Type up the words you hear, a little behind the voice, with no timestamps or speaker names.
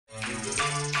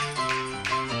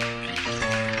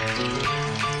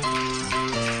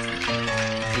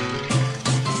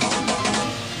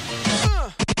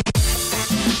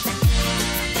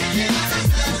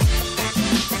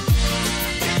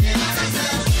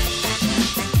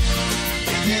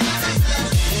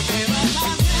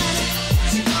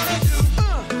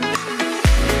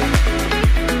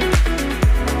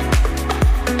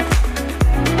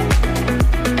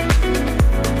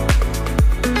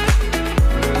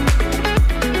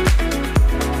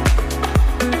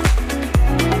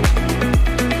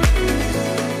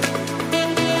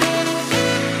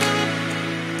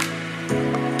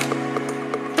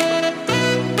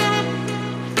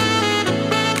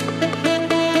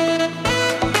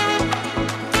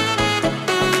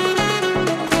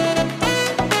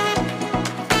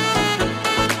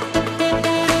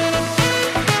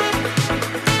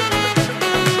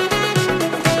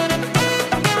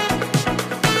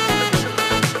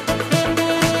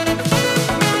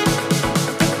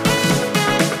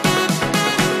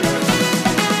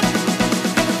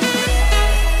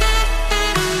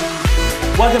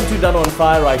Welcome to Danu on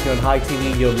Fire right here on Hi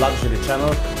TV, your luxury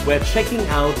channel. We're checking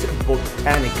out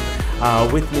Botanic.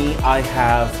 With me, I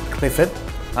have Clifford.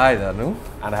 Hi, Danu.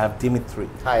 And I have Dimitrri.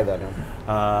 Hi, Danu.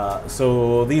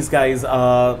 So these guys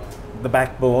are the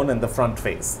backbone and the front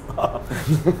face. I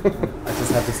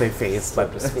just have to say face, but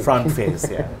front face,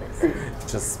 yeah.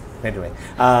 Just anyway,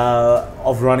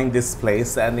 of running this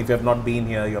place. And if you have not been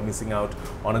here, you're missing out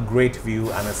on a great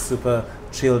view and a super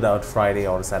chilled out Friday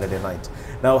or Saturday night.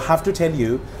 Now, I have to tell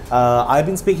you, I've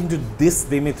been speaking to this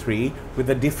Dimitrri with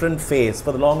a different face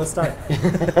for the longest time.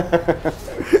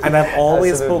 And I've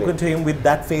always spoken to him with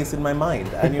that face in my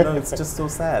mind. And you know, it's just so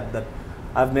sad that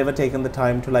I've never taken the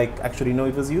time to actually know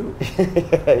it was you.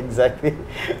 Yeah, exactly.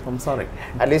 I'm sorry.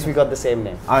 At least we got the same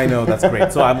name. I know, that's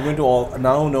great. So I'm going to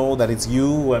now know that it's you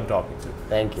who I'm talking to.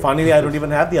 Thank you. Funnily, I don't even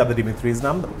have the other Dimitri's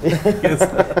number.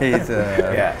 He's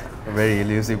a very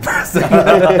elusive person.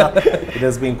 It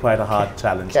has been quite a hard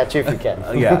challenge. Catch you if you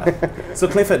can. Yeah. So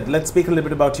Clifford, let's speak a little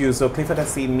bit about you. So Clifford has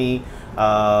seen me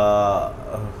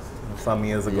some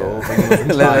years ago when he was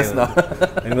a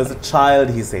child. When he was a child,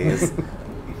 he says.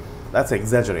 That's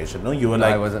exaggeration, no? You were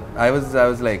like... I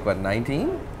was like, what,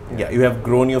 19? Yeah, you have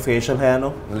grown your facial hair,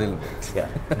 no? A little bit. Yeah,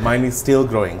 mine is still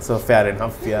growing, so fair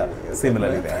enough. Yeah,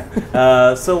 similarly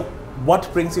there. So what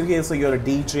brings you here? So you're a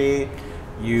DJ,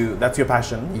 that's your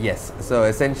passion? Yes, so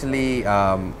essentially,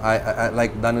 I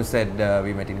like Danu said,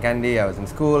 we met in Kandy, I was in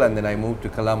school, and then I moved to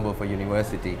Colombo for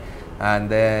university.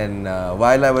 And then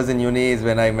while I was in uni is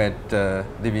when I met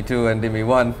Dimi 2 and Dimi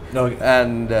 1,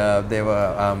 and they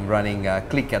were running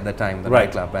Click at the time, the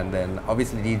nightclub, and then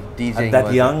obviously DJing. At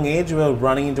that young age, you were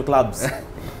running into clubs.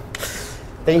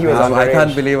 Think he was I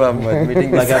can't believe I'm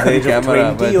admitting like at the age of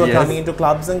 20, but you were coming into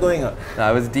clubs and going up. No,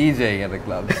 I was DJing at the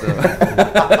club, so.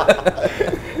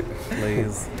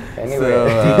 Please. Anyway.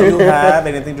 So, did you have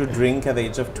anything to drink at the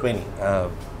age of 20?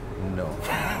 No.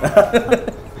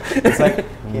 It's like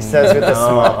he says with a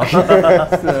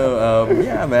smile. So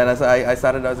yeah, man. So I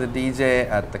started as a DJ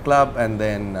at the club, and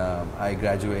then I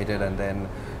graduated, and then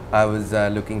I was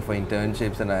looking for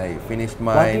internships, and I finished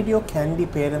my. What did your Kandy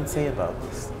parents say about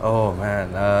this? Oh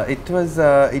man, it was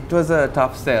a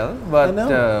tough sell, but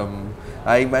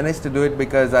I managed to do it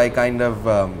because I kind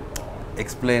of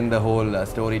explained the whole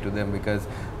story to them. Because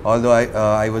although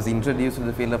I was introduced to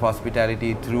the field of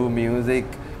hospitality through music,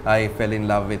 I fell in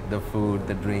love with the food,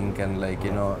 the drink, and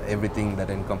everything that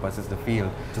encompasses the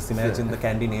field. Just imagine the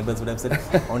Kandy neighbors would have said,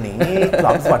 "Oh, nee,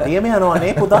 clubs, what do you mean? Oh,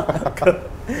 nee, puta."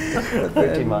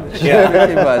 Pretty much. Yeah,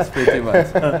 pretty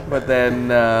much. But then,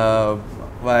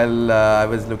 while I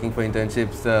was looking for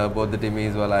internships, both the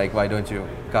Timmys were like, "Why don't you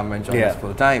come and join us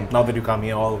full time?" Now that you come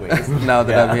here always. Now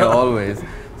that I'm here always.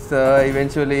 So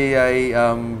eventually,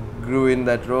 I grew in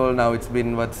that role. Now it's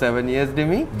been what, 7 years,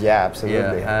 Dimi? Yeah,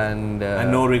 absolutely. Yeah, and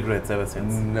no regrets ever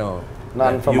since. No.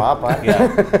 None from our part.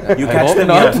 Yeah. You catch them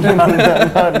young.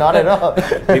 Not at all.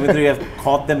 Dimitrri, you have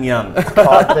caught them young.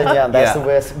 Caught them young. That's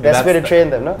the best way to train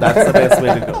them, no? That's the best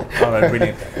way to go. All right,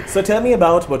 brilliant. So tell me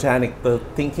about Botanic, the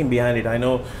thinking behind it. I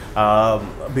know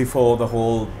before the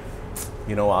whole,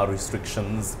 our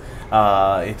restrictions,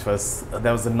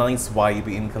 there was a nice vibe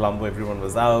in Colombo. Everyone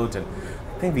was out, and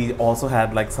I think we also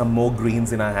had some more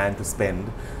greens in our hand to spend.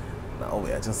 Now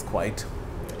we are just quite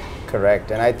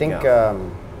correct. And I think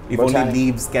if only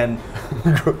leaves can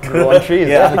grow on trees.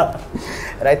 Yeah.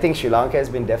 And I think Sri Lanka has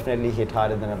been definitely hit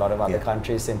harder than a lot of other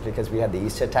countries, simply because we had the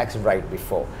Easter tax right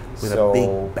before. With a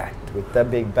big bat. With the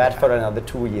big bat for another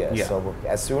 2 years. Yeah. So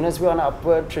as soon as we're on an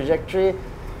upward trajectory,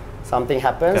 something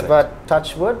happens. But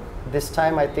touch wood, this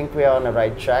time I think we are on the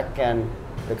right track, and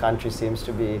the country seems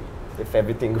to be, if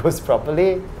everything goes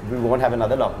properly, we won't have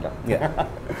another lockdown. Yeah.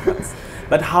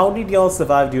 But how did y'all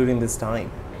survive during this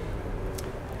time?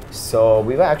 So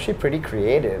we were actually pretty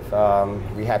creative.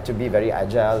 We had to be very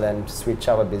agile and switch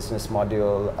our business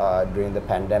module during the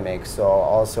pandemic. So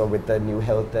also with the new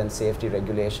health and safety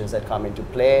regulations that come into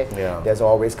play, there's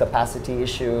always capacity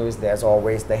issues, there's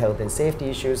always the health and safety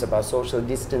issues about social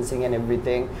distancing and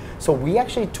everything. So we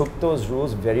actually took those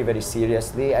rules very, very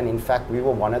seriously, and in fact we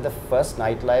were one of the first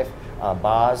nightlife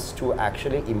bars to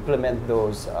actually implement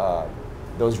those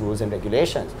rules and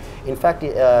regulations. In fact,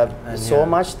 so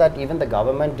much that even the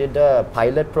government did a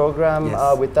pilot program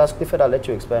with us. Clifford, I'll let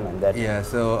you explain on that. Yeah,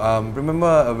 so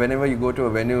remember whenever you go to a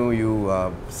venue, you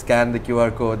scan the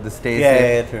QR code, the stay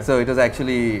safe. True. So it was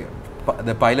actually,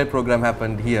 the pilot program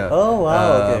happened here. Oh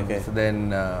wow, okay. So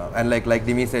then, and like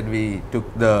Dimi said, we took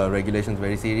the regulations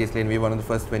very seriously, and we were one of the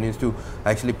first venues to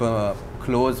actually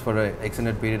close for an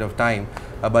extended period of time.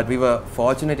 But we were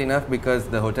fortunate enough because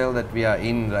the hotel that we are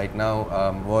in right now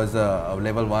was a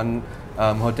level 1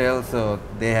 hotel, so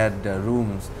they had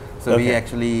rooms. So we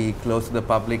actually closed to the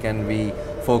public, and we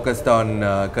focused on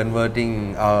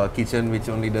converting our kitchen, which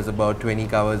only does about 20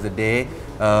 covers a day,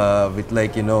 with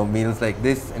like meals like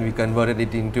this, and we converted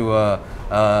it into a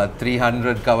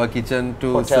 300 cover kitchen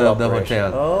to serve the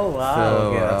hotel. Oh wow!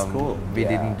 So that's cool. We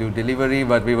didn't do delivery,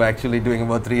 but we were actually doing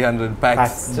about 300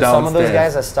 packs So downstairs. some of those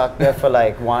guys are stuck there for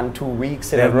like 1-2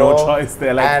 weeks in a row. They have no choice.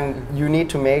 They're like, and you need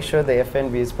to make sure the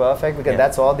F&B is perfect, because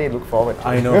that's all they look forward to.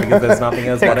 I know, because there's nothing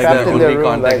else. They're But trapped the in their only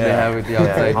room contact like they that. have with the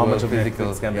outside how world, much of physical.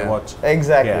 Netflix can they watch?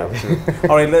 Exactly. Yeah.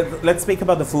 All right, let's speak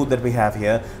about the food that we have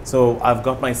here. So I've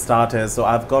got my starters. So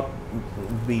I've got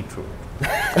beetroot.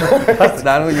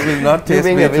 Danu, you will not taste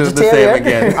being a beetroot the same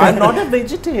vegetarian? again. I'm not a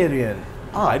vegetarian.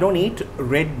 I don't eat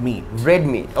red meat. Red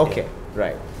meat. Okay.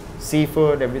 Right.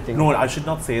 Seafood, everything. No, I should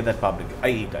not say that publicly. I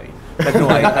eat. But no,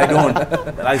 I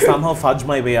don't. I somehow fudge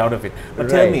my way out of it. But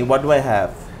tell me, what do I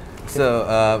have?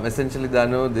 So essentially,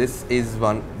 Danu,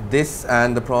 this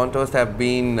and the prawn toast have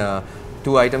been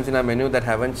 2 items in our menu that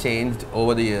haven't changed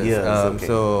over the years.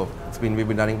 So we've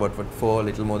been running about for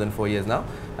little more than 4 years now,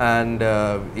 and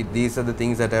these are the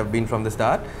things that have been from the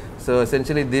start. So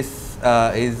essentially, this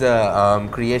is a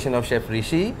creation of Chef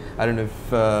Rishi. I don't know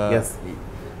if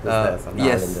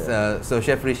yes. So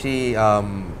Chef Rishi,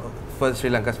 Sri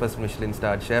Lanka's first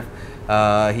Michelin-starred chef,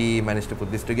 he managed to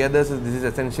put this together. So this is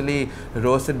essentially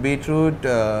roasted beetroot.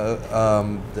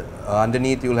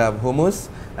 Underneath you'll have hummus,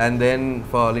 and then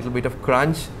for a little bit of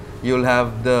crunch, you'll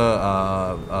have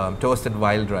the toasted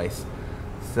wild rice.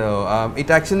 So it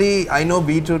actually, I know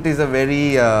beetroot is a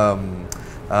very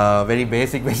very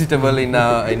basic vegetable in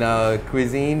our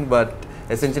cuisine, but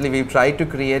essentially we've tried to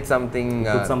create something,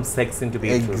 put some sex into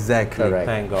beetroot. Exactly. Correct.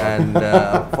 Thank God. And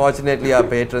fortunately our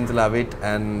patrons love it,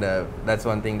 and that's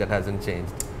one thing that hasn't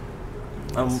changed.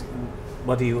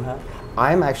 What do you have?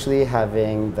 I'm actually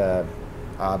having the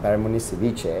Baramuni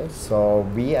ceviche. So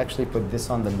we actually put this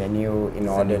on the menu in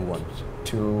order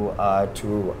to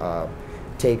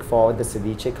take forward the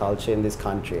ceviche culture in this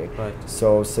country. Right.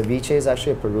 So ceviche is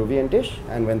actually a Peruvian dish,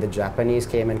 and when the Japanese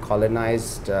came and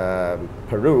colonized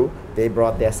Peru, they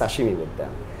brought their sashimi with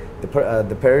them.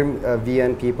 The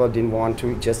Peruvian people didn't want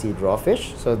to just eat raw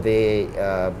fish, so they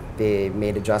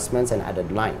made adjustments and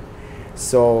added lime.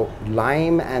 So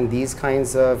lime and these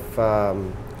kinds of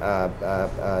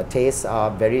tastes are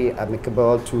very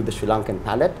amicable to the Sri Lankan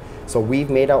palate. So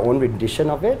we've made our own rendition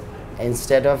of it.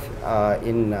 Instead of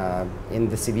in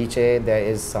the ceviche, there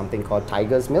is something called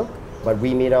tiger's milk, but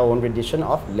we made our own rendition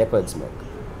of leopard's milk.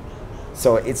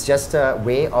 So it's just a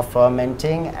way of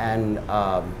fermenting and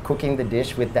cooking the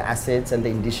dish with the acids and the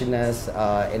indigenous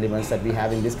elements that we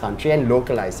have in this country and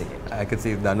localizing it. I can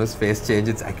see Danu's face change.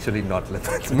 It's actually not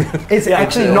leopard's milk. It's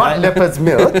actually not leopard's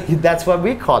milk. That's what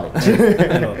we call it.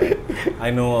 I know that. I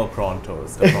know a prawn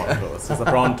toast. It's a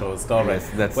prawn toast. All right.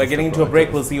 Yes, we're getting into a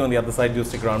break. We'll see you on the other side. Do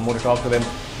stick around. More to talk to them.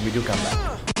 We do come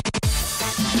back.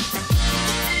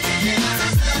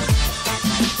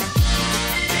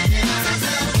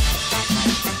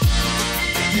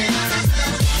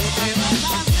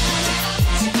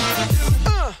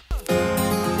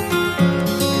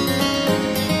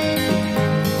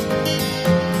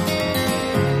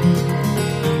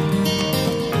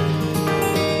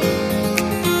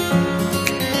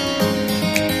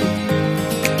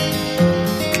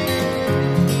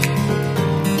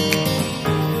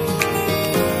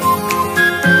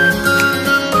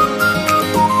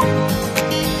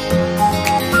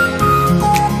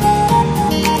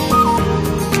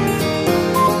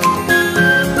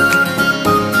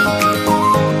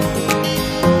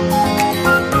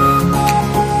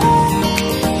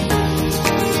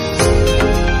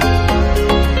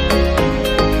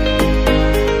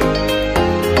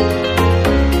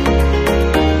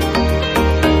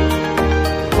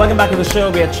 Welcome back to the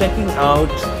show. We are checking out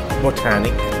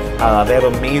Botanic. They have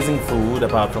amazing food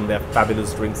apart from their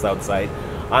fabulous drinks outside.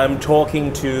 I'm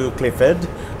talking to Clifford,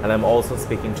 and I'm also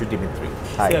speaking to Dimitrri.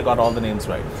 Hi. See, I got all the names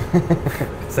right.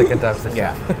 Second time session.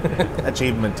 Yeah,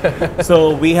 achievement.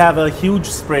 So we have a huge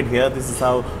spread here. This is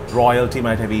how royalty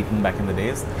might have eaten back in the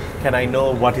days. Can I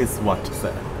know what is what,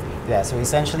 sir? Yeah, so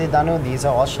essentially, Danu, these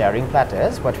are all sharing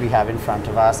platters. What we have in front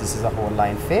of us, this is a whole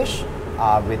line fish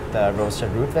with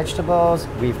roasted root vegetables.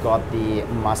 We've got the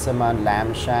Massaman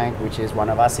lamb shank, which is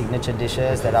one of our signature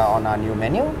dishes that are on our new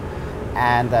menu.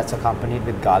 And that's accompanied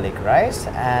with garlic rice.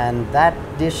 And that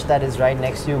dish that is right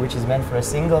next to you, which is meant for a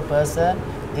single person,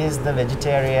 is the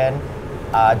vegetarian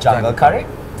jungle curry.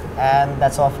 And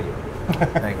that's all for you.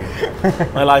 Thank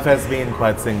you. My life has been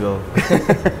quite single.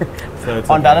 So it's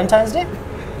On Valentine's Day?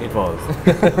 It was.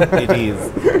 It is.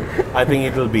 I think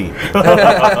it will be.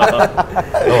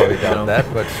 Oh, we got that,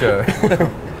 but sure.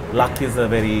 Luck is a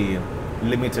very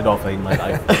limited offer in my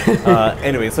life.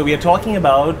 Anyway, so we are talking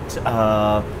about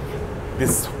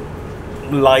this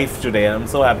life today. I'm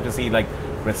so happy to see like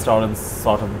restaurants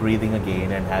sort of breathing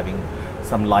again and having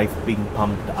some life being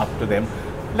pumped up to them.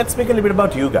 Let's speak a little bit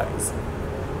about you guys.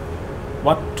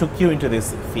 What took you into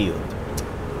this field?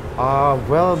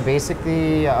 Well,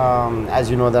 basically, as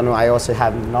you know, Danu, I also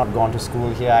have not gone to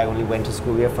school here. I only went to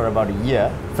school here for about a year.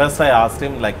 First I asked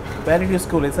him, like, where did you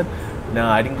school? He said, no,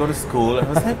 I didn't go to school. I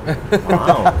was like,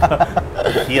 wow.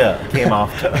 Here came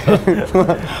after.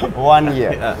 1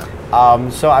 year. Yeah.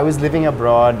 So I was living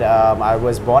abroad. I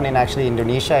was born in actually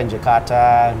Indonesia, in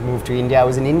Jakarta, moved to India. I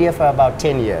was in India for about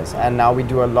 10 years. And now we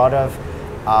do a lot of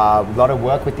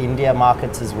work with India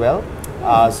markets as well.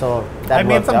 So that I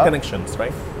made some out. connections,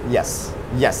 right? Yes,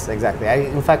 yes, exactly.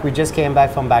 In fact, we just came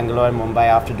back from Bangalore and Mumbai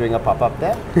after doing a pop-up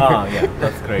there. Ah, yeah,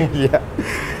 that's great.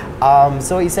 Yeah.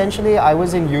 So essentially, I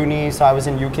was in uni, so I was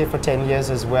in UK for 10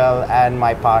 years as well, and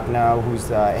my partner, who's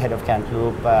the head of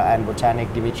Cantaloupe and Botanic,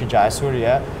 Dimitrri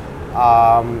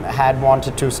had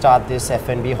wanted to start this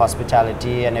F&B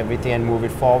hospitality and everything and move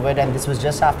it forward, and this was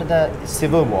just after the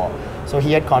Civil War. So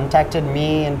he had contacted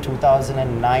me in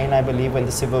 2009, I believe, when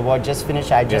the Civil War just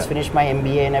finished. I just finished my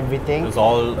MBA and everything. It was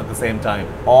all at the same time.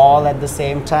 All at the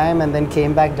same time, and then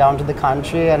came back down to the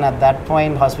country, and at that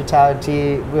point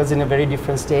hospitality was in a very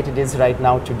different state it is right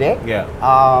now today. Yeah.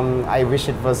 I wish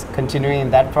it was continuing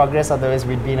in that progress, otherwise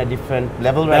we'd be in a different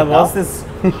level right now. There was this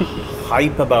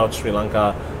hype about Sri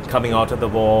Lanka coming out of the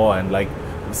war, and like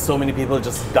so many people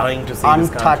just dying to see this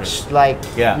country. Untouched, like,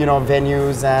 you know,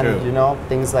 venues and you know,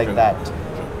 things like that.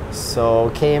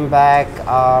 So came back,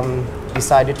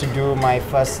 decided to do my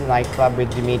first nightclub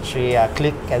with Dimitrri,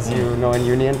 Click, as you know, in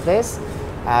Union Place,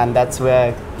 and that's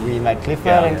where we met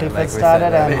Clifford and Clifford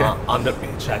started. And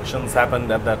underage actions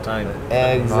happened at that time.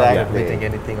 Exactly. Not admitting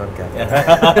anything on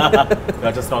camera.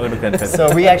 You're just not going to confess.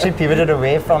 So we actually pivoted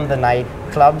away from the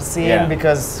nightclub scene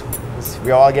because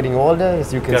we're all getting older,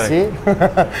 as you can see.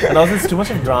 And also it's too much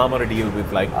of drama to deal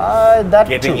with, like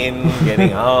getting in,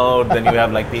 getting out, then you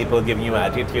have like people giving you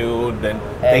attitude, then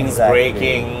things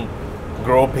breaking,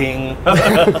 groping.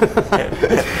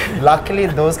 Luckily,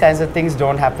 those kinds of things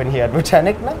don't happen here at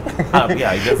Botanic now. Yeah,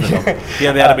 I guess so.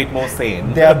 Yeah, they are a bit more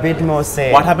sane. They are a bit more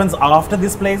sane. What happens after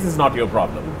this place is not your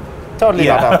problem. Totally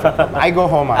not our problem. I go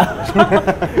home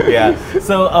after. Yeah.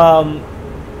 So,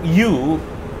 you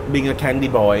being a candy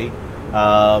boy,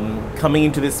 coming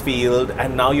into this field,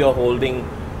 and now you're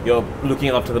looking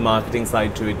after the marketing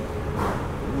side to it.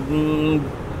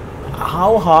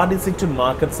 How hard is it to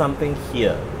market something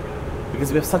here?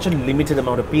 Because we have such a limited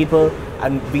amount of people,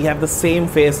 and we have the same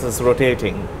faces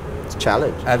rotating. It's a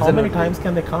challenge. Absolutely. How many times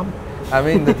can they come? I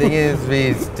mean, the thing is,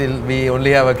 we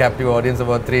only have a captive audience of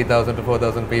about 3,000 to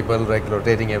 4,000 people, like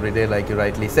rotating every day, like you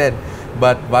rightly said.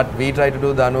 But what we try to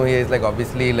do, Danu, here is like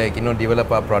obviously, like, you know, develop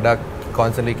our product,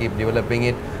 constantly keep developing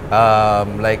it.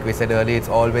 Like we said earlier, it's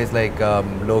always like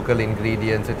local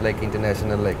ingredients with like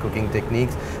international like cooking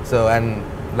techniques. So, and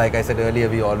like I said earlier,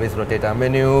 we always rotate our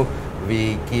menu.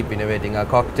 We keep innovating our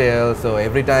cocktails. So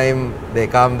every time they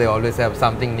come, they always have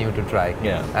something new to try.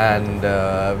 Yeah. And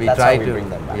That's try how we to bring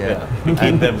them back. We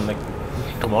keep them like,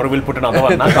 tomorrow we'll put another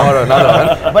one. Tomorrow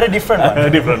another one. But a different one. A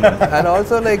different one. And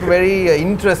also like very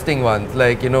interesting ones.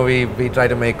 Like, you know, we try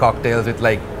to make cocktails with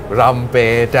like rum,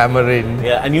 pear, tamarind.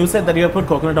 Yeah, and you said that you have put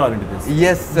coconut oil into this.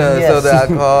 Yes, so the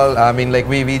alcohol, I mean, like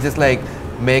we just like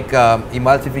make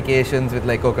emulsifications with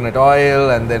like coconut oil,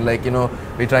 and then like, you know,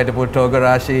 we try to put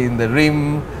togarashi in the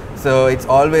rim. So it's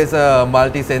always a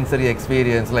multi-sensory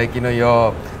experience. Like, you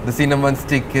know, the cinnamon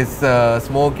stick is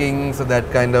smoking, so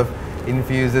that kind of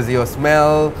infuses your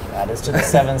smell. That is to the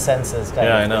seven senses.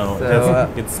 Yeah, I know.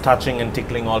 So, it's touching and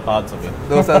tickling all parts of it.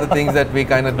 Those are the things that we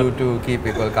kind of do to keep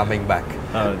people coming back.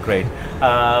 Great.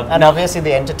 And obviously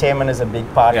the entertainment is a big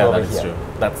part over here. Yeah, that's true.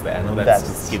 That's there. No, that's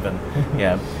just given.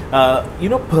 Yeah. You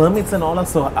know, permits and all that.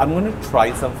 So I'm going to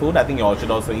try some food. I think you all should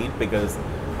also eat, because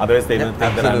otherwise they will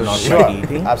think that I'm not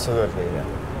eating. Absolutely.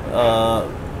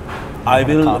 I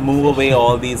will move away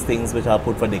all these things which are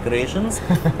put for decorations.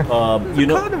 You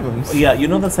know, you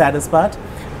know the saddest part?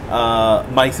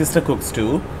 My sister cooks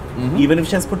too. Even if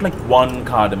she has put like one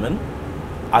cardamom,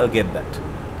 I'll get that.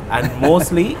 And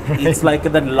mostly it's like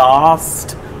the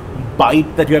last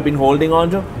bite that you have been holding on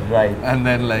to. Right. And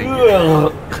then like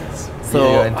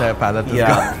so your entire palate is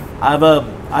gone.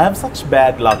 I have such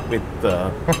bad luck with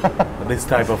this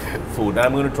type of food.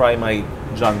 I'm going to try my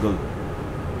jungle.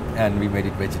 And we made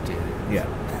it vegetarian. Yeah.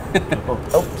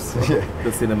 Oops.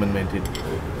 The cinnamon made it.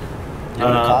 You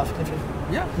want to carve, Clifford?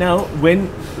 Yeah. Now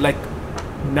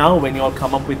when you all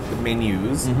come up with the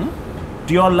menus,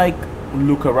 do you all like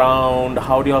look around?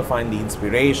 How do y'all find the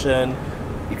inspiration?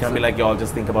 It can't be like y'all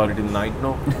just think about it in the night,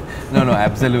 no? No,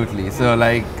 absolutely. So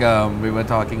like we were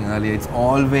talking earlier, it's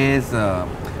always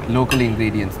local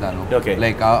ingredients, Danu. Okay.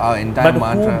 Like our entire But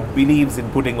mantra. who believes in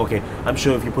putting, okay, I'm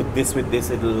sure if you put this with this,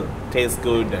 it'll taste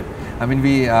good. And I mean,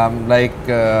 we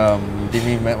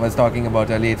Dimi was talking about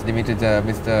earlier. It's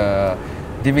Mr.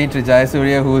 Dimitrri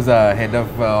Gunaratne, who's head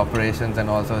of operations and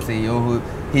also CEO.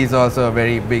 He's also a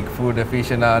very big food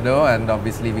aficionado, and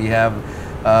obviously we have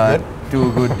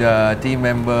two good team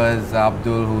members.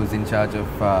 Abdul, who's in charge of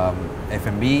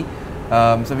F&B.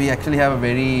 So we actually have a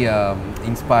very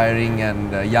inspiring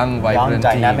and young, vibrant,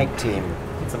 dynamic team.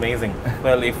 it's amazing.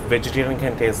 Well, if vegetarian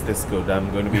can taste this good,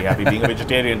 I'm going to be happy being a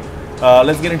vegetarian.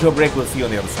 Let's get into a break. We'll see you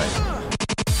on the other side.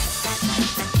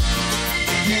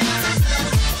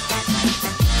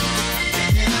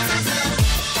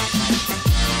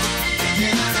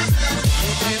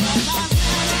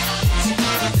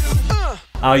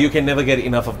 You can never get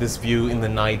enough of this view in the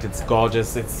night. It's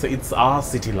gorgeous. It's our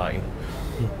city line.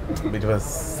 It was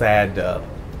sad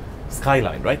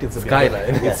skyline, right? It's a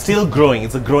Skyline. It's still growing.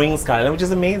 It's a growing skyline, which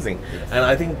is amazing. Yes. And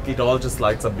I think it all just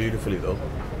lights up beautifully, though.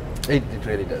 It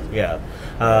really does. Yeah.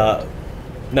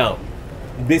 Now,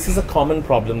 this is a common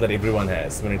problem that everyone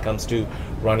has when it comes to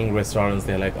running restaurants.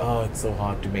 They're like, oh, it's so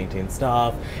hard to maintain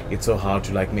staff. It's so hard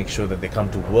to like make sure that they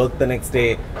come to work the next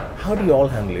day. How do you all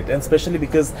handle it? And especially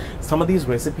because some of these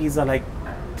recipes are like,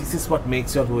 this is what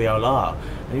makes you who you all are,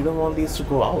 and you don't want these to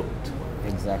go out.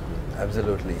 Exactly.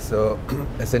 Absolutely. So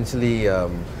essentially,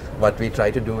 what we try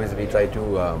to do is we try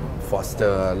to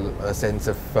foster a sense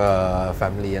of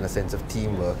family and a sense of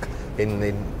teamwork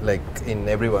in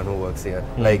everyone who works here.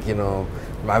 Like, you know,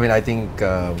 I mean, I think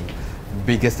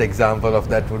biggest example of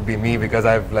that would be me, because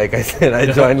I've, like I said,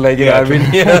 I joined like, I've been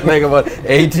here like about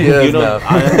 8 years You know, now.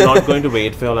 I am not going to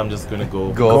wait for y'all. I'm just going to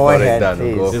go. Go for ahead, it,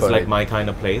 Danu. Go This is for like it. my kind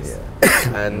of place.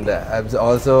 And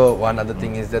also one other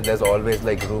thing is that there's always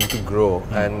like room to grow,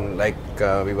 and like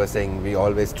we were saying, we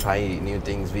always try new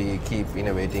things, we keep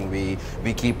innovating, we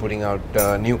keep putting out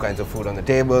new kinds of food on the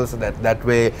table, so that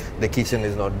way the kitchen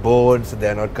is not bored, so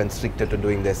they're not constricted to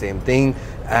doing the same thing,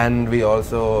 and we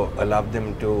also allow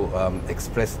them to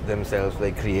express themselves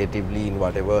like creatively in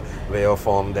whatever way or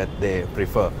form that they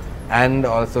prefer. And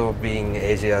also being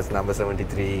Asia's number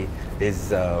 73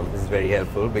 is very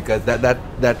helpful, because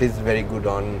that is very good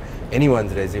on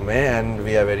anyone's resume, and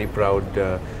we are very proud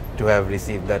to have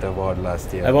received that award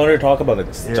last year. I wanted to talk about it.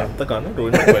 Just jump the gun and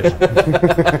ruin my question.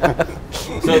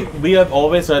 So we have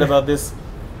always read about this,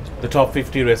 the top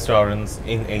 50 restaurants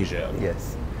in Asia.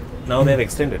 Yes. Now they've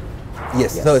extended.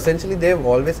 Yes. So essentially, they've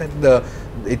always had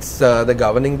the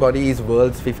governing body is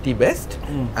world's 50 best,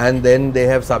 and then they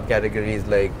have subcategories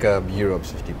like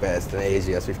Europe's 50 best and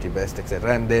Asia's 50 best,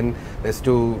 etc. And then there's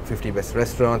 50 best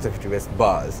restaurants and 50 best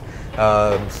bars.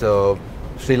 So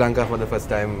Sri Lanka for the first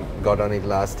time got on it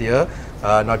last year.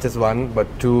 Not just one, but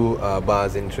two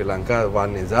bars in Sri Lanka.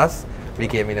 One is us. We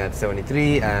came in at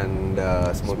 73, and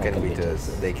Smoke and Beaters,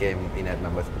 they came in at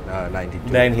number 92.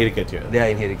 They're in Hiriketiya. They are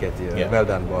in Hiriketiya. Yeah. Well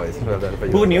done, boys. Well done for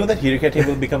you. Who knew that Hiriketiya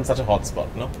will become such a hot spot,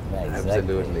 no? Yeah, exactly.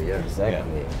 Absolutely, yeah.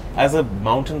 Exactly. As a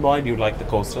mountain boy, do you like the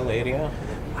coastal area?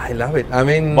 I love it. I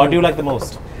mean, What do you like the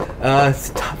most? it's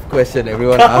a tough question.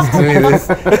 Everyone asks me this.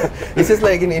 It's just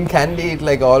like in Kandy,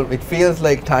 it feels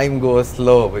like time goes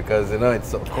slow, because you know it's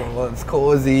so it's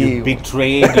cozy. You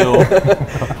betrayed your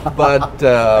But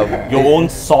your own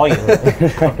soil.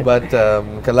 but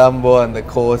Colombo and the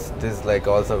coast is like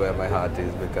also where my heart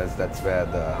is, because that's where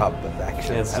the hub and the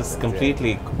action. It's just happens,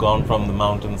 completely gone from the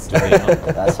mountains to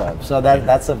the. That's right. So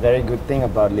that's a very good thing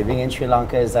about living in Sri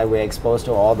Lanka, is that we're exposed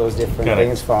to all those different Correct.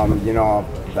 things, from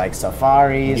like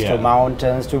safaris Yeah. to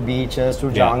mountains to beaches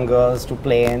to jungles to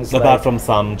plains. Apart from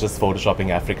some just photoshopping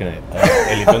African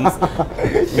elephants,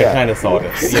 we're kind of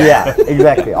sorted. yeah,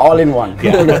 exactly, all in one.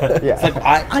 Yeah. Yeah. It's like,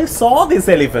 I saw this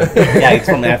elephant. Yeah, it's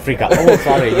from Africa. Oh,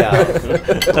 sorry, yeah.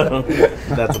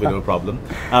 That's a bit of a problem.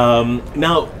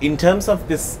 Now, in terms of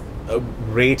this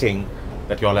rating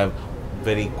that you all have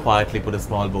very quietly put a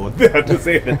small board there to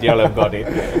say that you all have got it,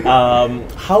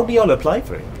 how do you all apply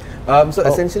for it? So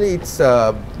essentially, it's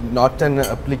not an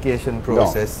application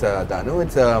process, Danu.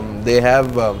 It's they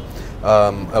have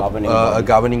a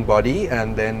governing body,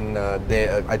 and then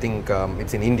I think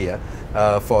it's in India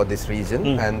for this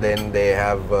region, and then they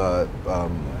have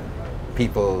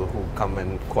people who come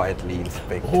and quietly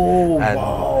inspect. Oh, and,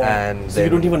 wow. And So you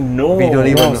don't even know. We don't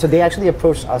even No, know. so they actually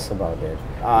approached us about it,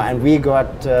 and we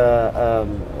got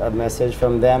a message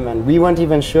from them, and we weren't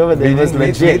even sure whether it was we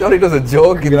legit. thought it was a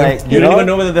joke. Like, You don't even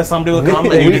know whether there's somebody will come,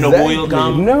 and you didn't know who will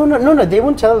come. No. They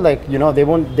won't tell, like,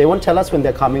 they won't tell us when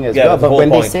they're coming as Yeah, well. that's the But whole when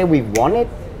they point. say we want it,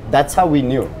 that's how we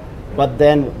knew. But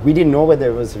then we didn't know whether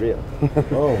it was real.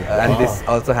 Oh, And this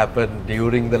also happened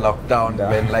during the lockdown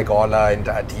when like all our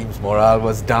entire team's morale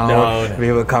was down. We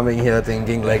were coming here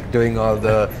thinking like doing all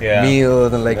the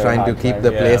meals and like Very trying to hard keep time.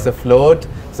 the place afloat.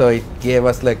 So it gave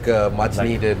us like a much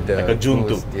needed like a June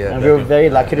boost. Yeah. And we were very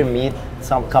lucky to meet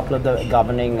some couple of the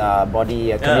governing body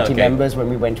committee okay. members when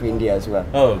we went to India as well.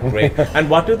 Oh, great. And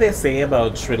what do they say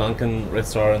about Sri Lankan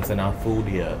restaurants and our food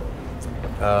here?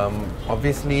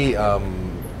 Obviously,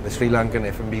 the Sri Lankan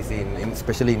FMBC,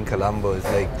 especially in Colombo, is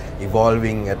like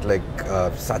evolving at like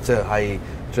such a high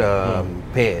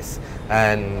pace,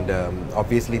 and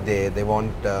obviously they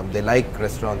want they like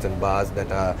restaurants and bars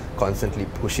that are constantly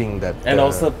pushing that, And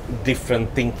also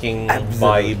different thinking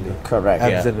absolutely. vibe. Correct.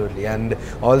 Absolutely, and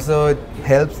also it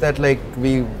helps that like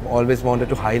we always wanted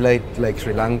to highlight like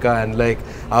Sri Lanka and like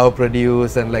our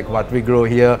produce and like what we grow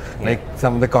here, like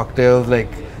some of the cocktails, like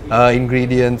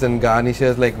ingredients and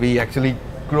garnishes, like we actually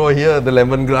grow here, the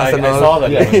lemongrass and all. I saw that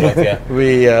lemongrass, yeah.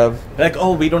 We Like,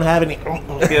 oh, we don't have any.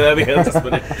 Just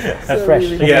put it. Fresh.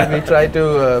 Yeah.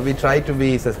 we try to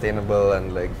be sustainable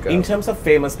and like. In terms of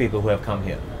famous people who have come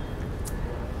here,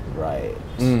 Right.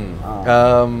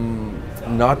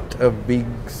 Not a big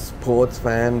sports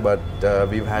fan, but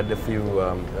we've had a few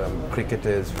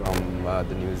cricketers from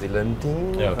the New Zealand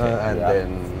team, and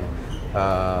then.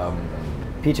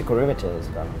 Peter Kurivita is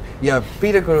gone. Yeah,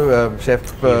 Peter,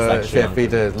 Chef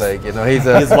Peter is like, he's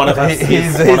He's one of us.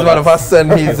 He's one of us,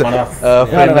 and he's one of us. a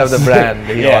friend One of of the us. brand.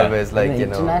 He Yeah. always like,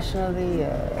 Internationally,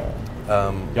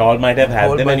 you all might have had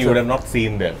Whole them and bunch you would of- have not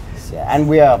seen them. yeah. And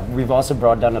we've also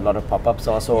brought down a lot of pop-ups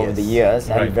also over Yes. the years,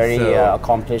 and Right. very So-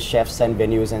 accomplished chefs and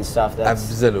venues and stuff. That's,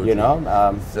 Absolutely.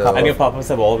 So- And your pop-ups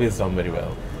have always done very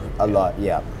well. a lot,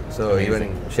 yeah. So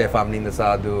even Chef Amlinda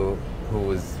Sadhu,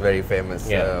 who is very famous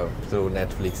Yeah. through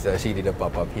Netflix, she did a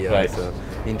pop-up here. Right. So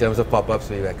in terms of pop-ups,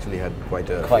 we've actually had quite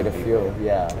a few,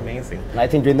 yeah. Amazing. And I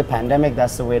think during the pandemic,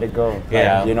 that's the way to go. Like,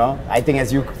 Yeah. I think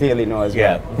as you clearly know as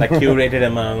Yeah, well. like curated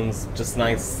amounts, just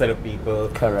nice set of people.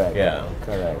 Correct. Yeah.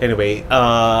 Correct. Anyway,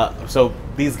 so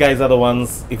these guys are the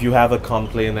ones, if you have a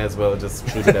complaint as well, just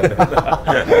shoot it at them.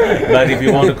 But if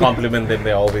you want to compliment them,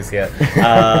 they're always here.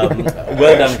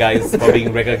 Well done, guys, for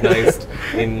being recognized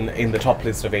in the top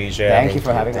list of Asia. Thank you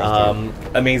for having us.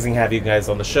 Amazing have you guys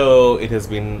on the show. It has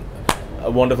been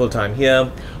a wonderful time here.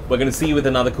 We're going to see you with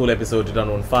another cool episode to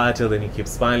Danu on Fire. Till then, you keep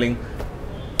smiling.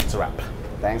 It's a wrap.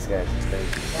 Thanks, guys.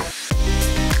 Thank you.